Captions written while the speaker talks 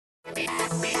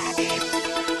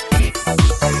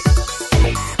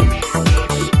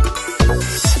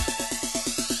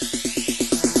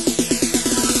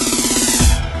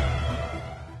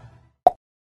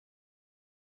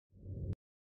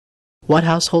What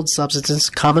household substances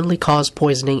commonly cause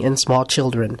poisoning in small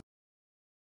children?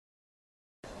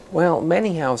 Well,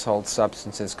 many household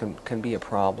substances can be a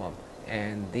problem,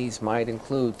 and these might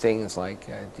include things like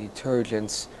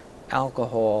detergents,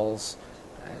 alcohols,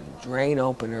 and drain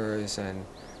openers, and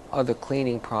other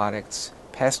cleaning products,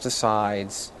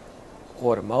 pesticides,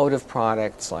 automotive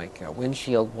products like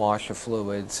windshield washer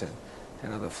fluids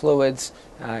and other fluids.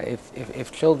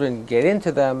 If children get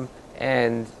into them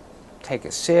and take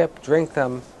a sip, drink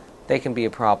them, they can be a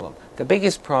problem. The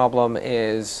biggest problem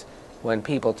is when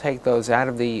people take those out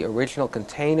of the original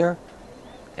container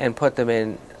and put them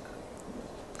in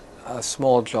a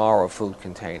small jar or food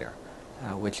container,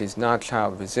 which is not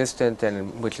child resistant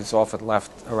and which is often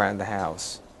left around the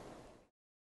house.